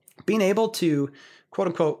being able to, quote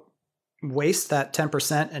unquote, waste that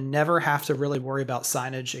 10% and never have to really worry about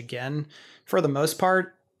signage again, for the most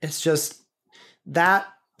part, it's just that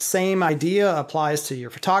same idea applies to your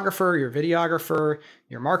photographer, your videographer,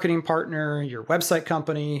 your marketing partner, your website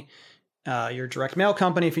company, your direct mail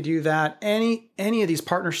company. If you do that, any of these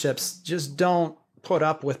partnerships, just don't put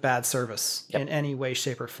up with bad service in any way,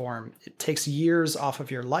 shape, or form. It takes years off of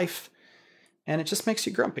your life and it just makes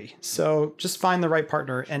you grumpy. So just find the right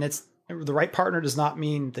partner, and the right partner does not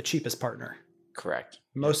mean the cheapest partner. Correct.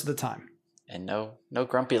 Most of the time. And no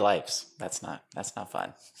grumpy lives. That's not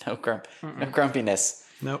fun. No grumpiness.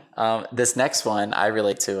 Nope. This next one I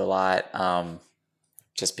relate to a lot,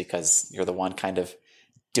 just because you're the one kind of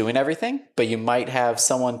doing everything, but you might have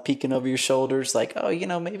someone peeking over your shoulders like, oh,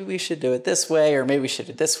 maybe we should do it this way, or maybe we should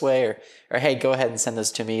do it this way, or hey, go ahead and send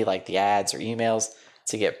those to me, like the ads or emails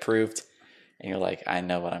to get approved. And you're like, I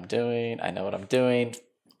know what I'm doing.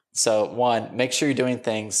 So one, make sure you're doing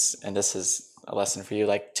things, and this is a lesson for you,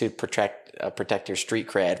 like to protect your street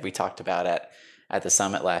cred we talked about at the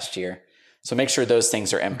summit last year. So make sure those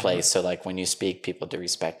things are in place. So like when you speak, people do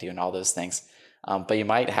respect you and all those things. But you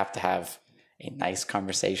might have to have a nice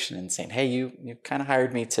conversation and saying, hey, you kind of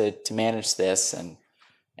hired me to manage this, and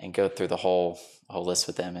go through the whole list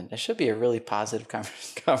with them. And it should be a really positive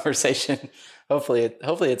conversation. Hopefully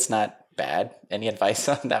it's not bad. Any advice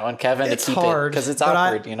on that one, Kevin? It's hard because it's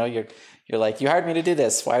awkward. You're like, you hired me to do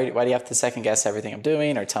this. Why do you have to second guess everything I'm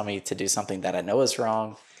doing, or tell me to do something that I know is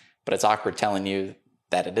wrong? But it's awkward telling you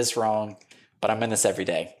that it is wrong. But I'm in this every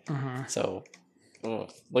day. Mm-hmm. So oh,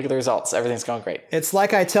 look at the results. Everything's going great. It's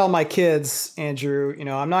like I tell my kids, Andrew,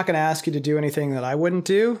 I'm not going to ask you to do anything that I wouldn't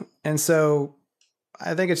do. And so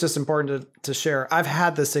I think it's just important to share. I've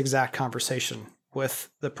had this exact conversation with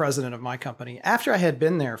the president of my company after I had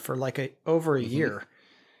been there for like over a year.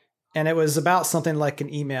 And it was about something like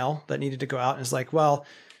an email that needed to go out. And it's like, well,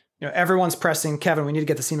 everyone's pressing, Kevin, we need to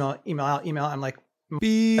get this email out. I'm like,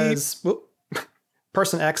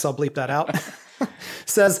 person X, I'll bleep that out,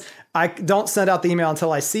 says, I don't send out the email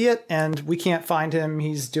until I see it. And we can't find him.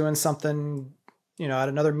 He's doing something, at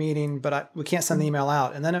another meeting, but we can't send the email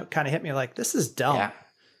out. And then it kind of hit me like, this is dumb. Yeah.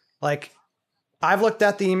 Like, I've looked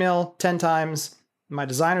at the email 10 times. My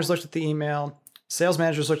designers looked at the email. Sales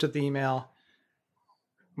managers looked at the email.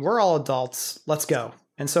 We're all adults. Let's go.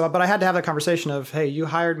 And so, but I had to have that conversation of, hey, you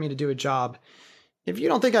hired me to do a job. If you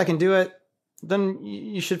don't think I can do it, then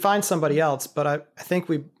you should find somebody else. But I think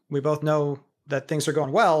we both know that things are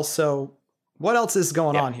going well. So what else is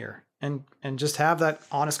going on here? And just have that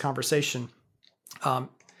honest conversation.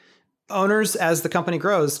 Owners, as the company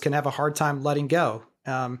grows, can have a hard time letting go.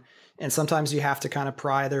 And sometimes you have to kind of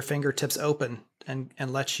pry their fingertips open and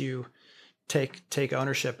let you take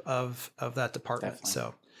ownership of that department. Definitely.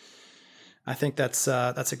 So I think that's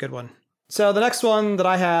a good one. So the next one that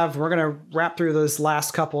I have, we're going to wrap through those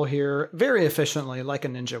last couple here very efficiently, like a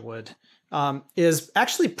ninja would, is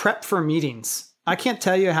actually prep for meetings. I can't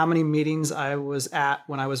tell you how many meetings I was at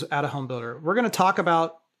when I was at a home builder. We're going to talk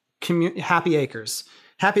about Happy Acres.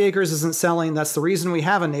 Happy Acres isn't selling. That's the reason we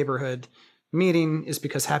have a neighborhood meeting, is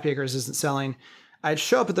because Happy Acres isn't selling. I'd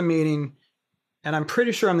show up at the meeting, and I'm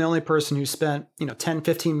pretty sure I'm the only person who spent 10,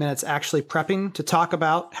 15 minutes actually prepping to talk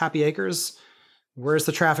about Happy Acres. Where's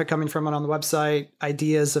the traffic coming from on the website?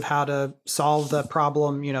 Ideas of how to solve the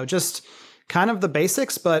problem, just kind of the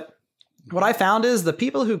basics. But what I found is the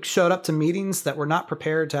people who showed up to meetings that were not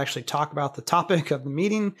prepared to actually talk about the topic of the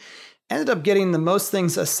meeting ended up getting the most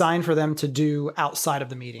things assigned for them to do outside of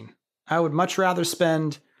the meeting. I would much rather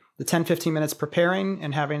spend the 10, 15 minutes preparing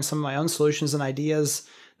and having some of my own solutions and ideas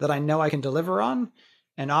that I know I can deliver on,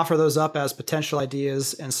 and offer those up as potential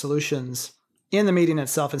ideas and solutions in the meeting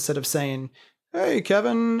itself, instead of saying, hey,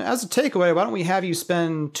 Kevin, as a takeaway, why don't we have you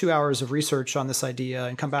spend 2 hours of research on this idea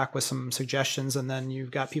and come back with some suggestions? And then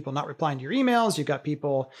you've got people not replying to your emails. You've got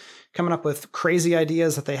people coming up with crazy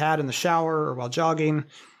ideas that they had in the shower or while jogging.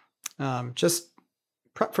 Just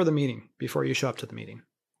prep for the meeting before you show up to the meeting.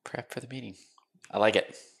 Prep for the meeting. I like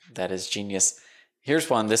it. That is genius. Here's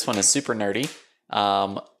one. This one is super nerdy.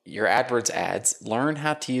 Your AdWords ads. Learn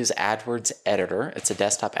how to use AdWords Editor. It's a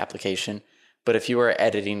desktop application. But if you are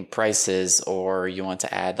editing prices, or you want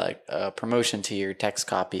to add like a promotion to your text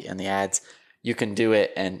copy in the ads, you can do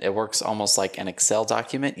it, and it works almost like an Excel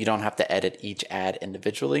document. You don't have to edit each ad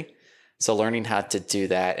individually. So learning how to do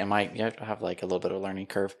that, you have like a little bit of a learning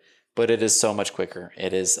curve, but it is so much quicker.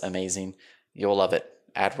 It is amazing. You'll love it.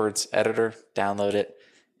 AdWords Editor, download it,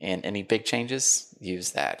 and any big changes,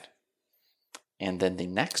 use that. And then the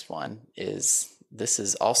next one is, this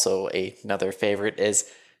is also another favorite, is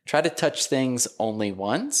try to touch things only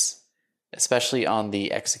once, especially on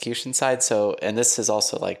the execution side. So, and this is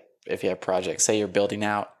also like if you have projects, say you're building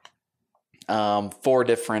out 4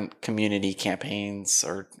 different community campaigns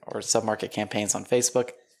or sub-market campaigns on Facebook.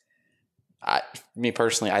 Me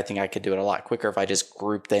personally, I think I could do it a lot quicker if I just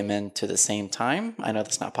group them into the same time. I know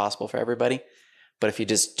that's not possible for everybody, but if you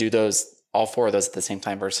just do all 4 of those at the same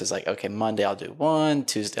time, versus like, okay, Monday I'll do 1,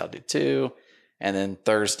 Tuesday I'll do 2, and then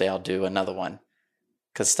Thursday I'll do another one.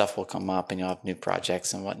 Because stuff will come up and you'll have new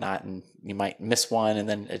projects and whatnot, and you might miss one, and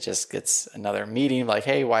then it just gets another meeting like,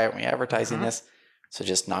 hey, why aren't we advertising this? So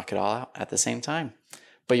just knock it all out at the same time.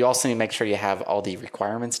 But you also need to make sure you have all the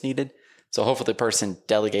requirements needed. So hopefully the person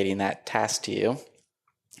delegating that task to you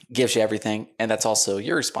gives you everything. And that's also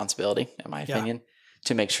your responsibility, in my opinion,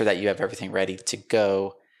 to make sure that you have everything ready to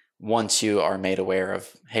go once you are made aware of,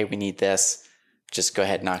 hey, we need this. Just go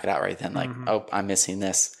ahead and knock it out right then. Like, oh, I'm missing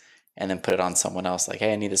this. And then put it on someone else. Like,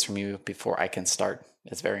 hey, I need this from you before I can start.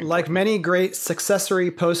 It's very important. Like many great successory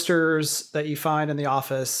posters that you find in the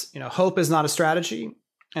office, hope is not a strategy.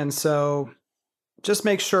 And so just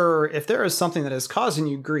make sure, if there is something that is causing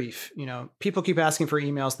you grief, people keep asking for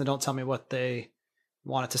emails and they don't tell me what they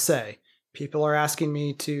want it to say. People are asking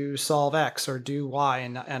me to solve X or do Y,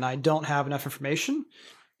 and I don't have enough information.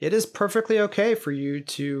 It is perfectly okay for you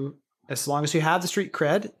to, as long as you have the street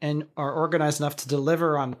cred and are organized enough to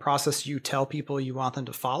deliver on the process you tell people you want them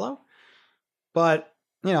to follow. But,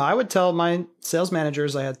 I would tell my sales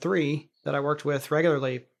managers, I had 3 that I worked with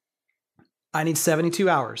regularly, I need 72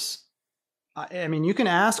 hours. I mean, you can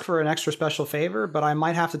ask for an extra special favor, but I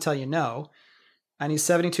might have to tell you no. I need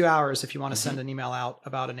 72 hours if you want to send an email out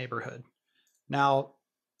about a neighborhood. Now,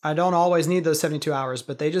 I don't always need those 72 hours,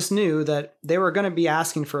 but they just knew that they were going to be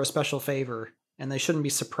asking for a special favor, and they shouldn't be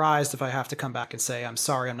surprised if I have to come back and say, I'm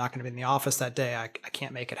sorry, I'm not going to be in the office that day. I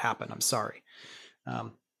can't make it happen. I'm sorry.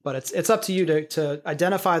 But it's up to you to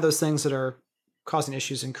identify those things that are causing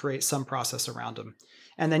issues and create some process around them.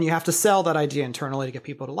 And then you have to sell that idea internally to get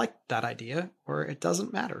people to like that idea, or it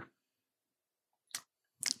doesn't matter.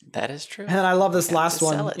 That is true. And I love this last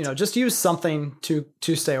one, just use something to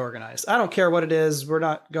stay organized. I don't care what it is. We're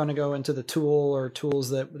not going to go into the tool or tools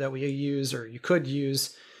that we use or you could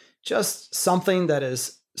use. Just something that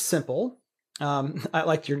is simple. I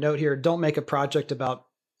like your note here. Don't make a project about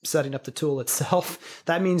setting up the tool itself.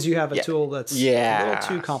 That means you have a tool that's a little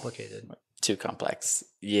too complicated. Too complex.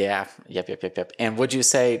 Yeah. Yep. And would you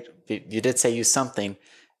say, you did say use something.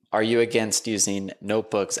 Are you against using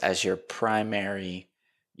notebooks as your primary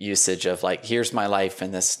usage of like, here's my life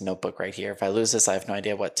in this notebook right here. If I lose this, I have no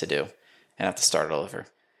idea what to do and have to start all over.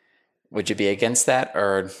 Would you be against that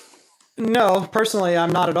or? No, personally,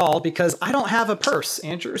 I'm not at all because I don't have a purse,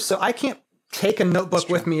 Andrew. So I can't take a notebook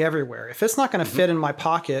with me everywhere. If it's not going to fit in my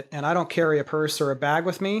pocket and I don't carry a purse or a bag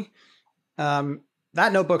with me,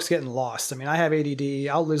 that notebook's getting lost. I mean, I have ADD.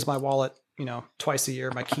 I'll lose my wallet, twice a year,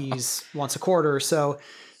 my keys once a quarter. So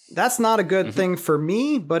that's not a good thing for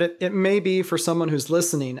me, but it may be for someone who's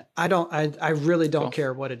listening. I really don't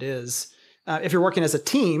care what it is. If you're working as a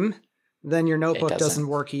team, then your notebook doesn't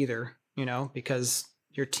work either, because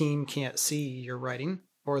your team can't see your writing,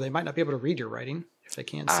 or they might not be able to read your writing if they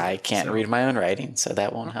can't see I can't read my own writing, so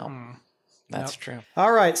that won't help. That's true.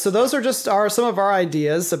 All right. So those are just some of our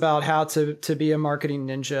ideas about how to be a marketing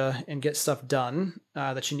ninja and get stuff done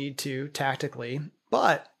that you need to tactically.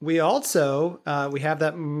 But we also, we have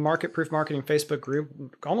that Market Proof Marketing Facebook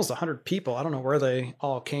group, almost 100 people. I don't know where they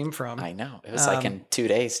all came from. I know. It was like in 2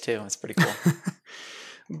 days too. It's pretty cool.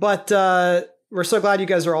 But we're so glad you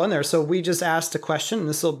guys are all in there. So we just asked a question, and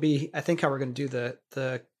this will be, I think, how we're going to do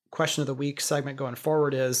the question of the week segment going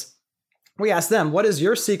forward is, we asked them, what is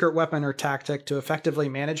your secret weapon or tactic to effectively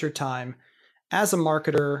manage your time as a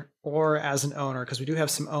marketer or as an owner? Because we do have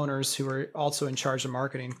some owners who are also in charge of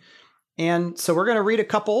marketing. And so we're going to read a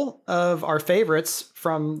couple of our favorites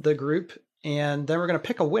from the group, and then we're going to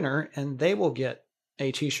pick a winner, and they will get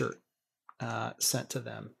a t-shirt sent to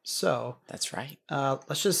them. So that's right.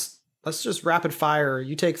 Let's just rapid fire.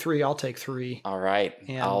 You take 3, I'll take 3. All right.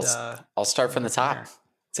 And I'll start from the top. There.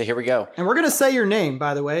 So here we go. And we're going to say your name,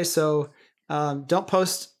 by the way. So don't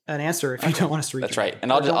post an answer if you don't want us to read. That's right.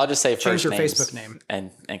 And I'll just say change first your names Facebook name,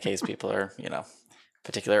 and in case people are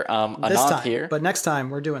particular. This Ananth time, here, but next time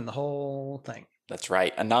we're doing the whole thing. That's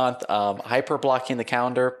right. Ananth, hyper blocking the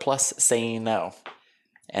calendar plus saying no,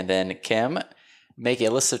 and then Kim, make a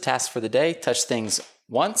list of tasks for the day. Touch things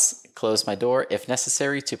once. Close my door if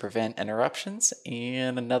necessary to prevent interruptions.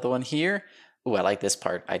 And another one here. Ooh, I like this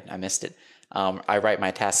part. I missed it. I write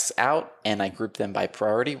my tasks out and I group them by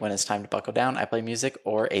priority. When it's time to buckle down, I play music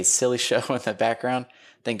or a silly show in the background,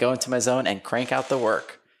 then go into my zone and crank out the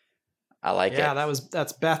work. I like it. Yeah,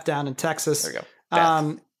 that's Beth down in Texas. There we go.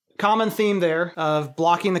 Beth. Common theme there of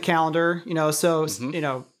blocking the calendar, so,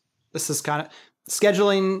 this is kind of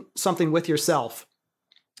scheduling something with yourself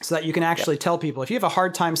so that you can actually tell people if you have a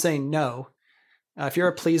hard time saying no, if you're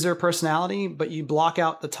a pleaser personality, but you block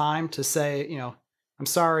out the time to say, I'm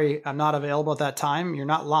sorry, I'm not available at that time. You're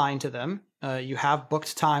not lying to them. You have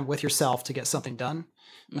booked time with yourself to get something done.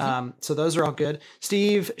 So those are all good.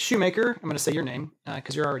 Steve Shoemaker, I'm going to say your name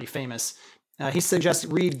because you're already famous. He suggests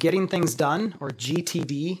read Getting Things Done, or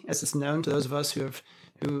GTD, as it's known to those of us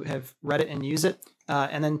who have read it and use it.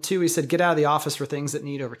 And then 2, he said get out of the office for things that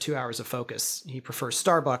need over 2 hours of focus. He prefers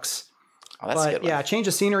Starbucks. Oh, that's a good one. Yeah, change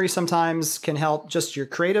of scenery sometimes can help just your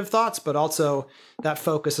creative thoughts, but also that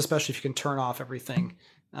focus, especially if you can turn off everything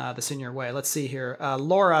that's in your way. Let's see here.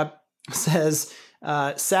 Laura says,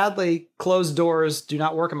 sadly, closed doors do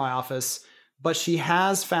not work in my office, but she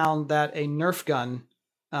has found that a Nerf gun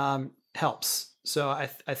helps. So I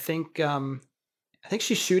think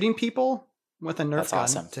she's shooting people with a Nerf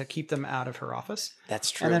gun to keep them out of her office.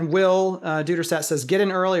 That's true. And then Will Duderstadt says, get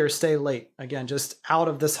in early or stay late. Again, just out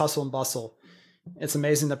of this hustle and bustle. It's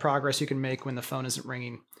amazing the progress you can make when the phone isn't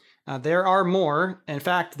ringing. There are more. In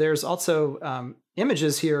fact, there's also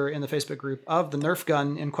images here in the Facebook group of the Nerf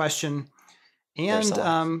gun in question.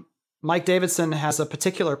 And Mike Davidson has a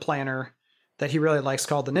particular planner that he really likes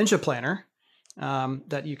called the Ninja Planner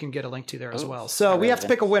that you can get a link to there as well. So we have to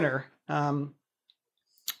pick a winner.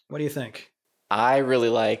 What do you think? I really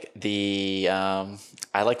like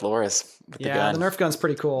I like Laura's with the gun. The Nerf gun's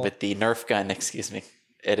pretty cool. With the Nerf gun, excuse me.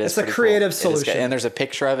 It is. It's a creative cool. solution. And there's a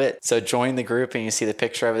picture of it. So join the group and you see the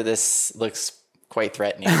picture of it. This looks quite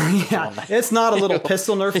threatening. Yeah, it's not a little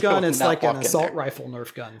pistol Nerf gun. It's like an assault there. Rifle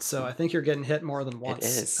Nerf gun. So I think you're getting hit more than once.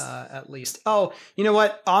 It is. At least. Oh, you know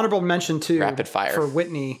what? Honorable mention too. Rapid fire. For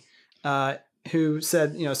Whitney, who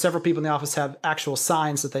said, several people in the office have actual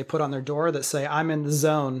signs that they put on their door that say, "I'm in the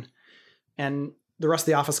zone," and the rest of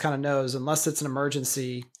the office kind of knows, unless it's an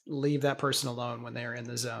emergency, leave that person alone when they're in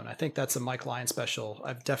the zone. I think that's a Mike Lyon special.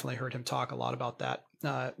 I've definitely heard him talk a lot about that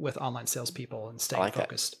with online salespeople and staying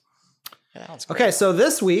focused. Yeah, that's great. Okay, so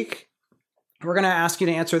this week we're going to ask you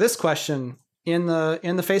to answer this question in the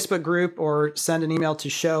Facebook group, or send an email to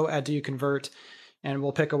show@doyouconvert, and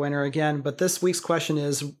we'll pick a winner again. But this week's question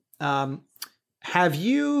is, have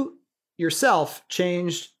you yourself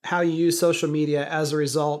changed how you use social media as a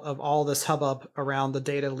result of all this hubbub around the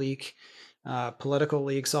data leak, political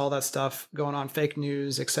leaks, all that stuff going on, fake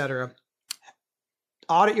news, etc.?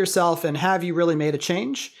 Audit yourself, and have you really made a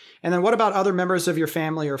change? And then what about other members of your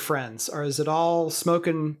family or friends? Or is it all smoke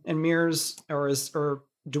and mirrors, or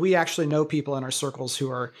do we actually know people in our circles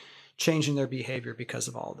who are changing their behavior because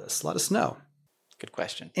of all this? Let us know. Good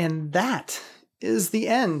question. And that is the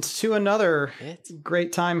end to another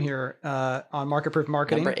great time here on Market Proof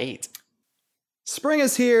Marketing. Number 8. Spring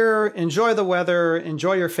is here. Enjoy the weather.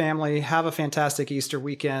 Enjoy your family. Have a fantastic Easter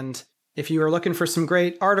weekend. If you are looking for some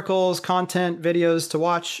great articles, content, videos to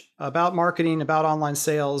watch about marketing, about online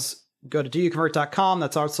sales, go to doyouconvert.com.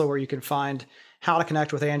 That's also where you can find how to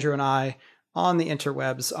connect with Andrew and I on the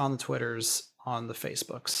interwebs, on the Twitters, on the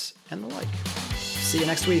Facebooks, and the like. See you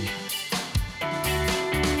next week.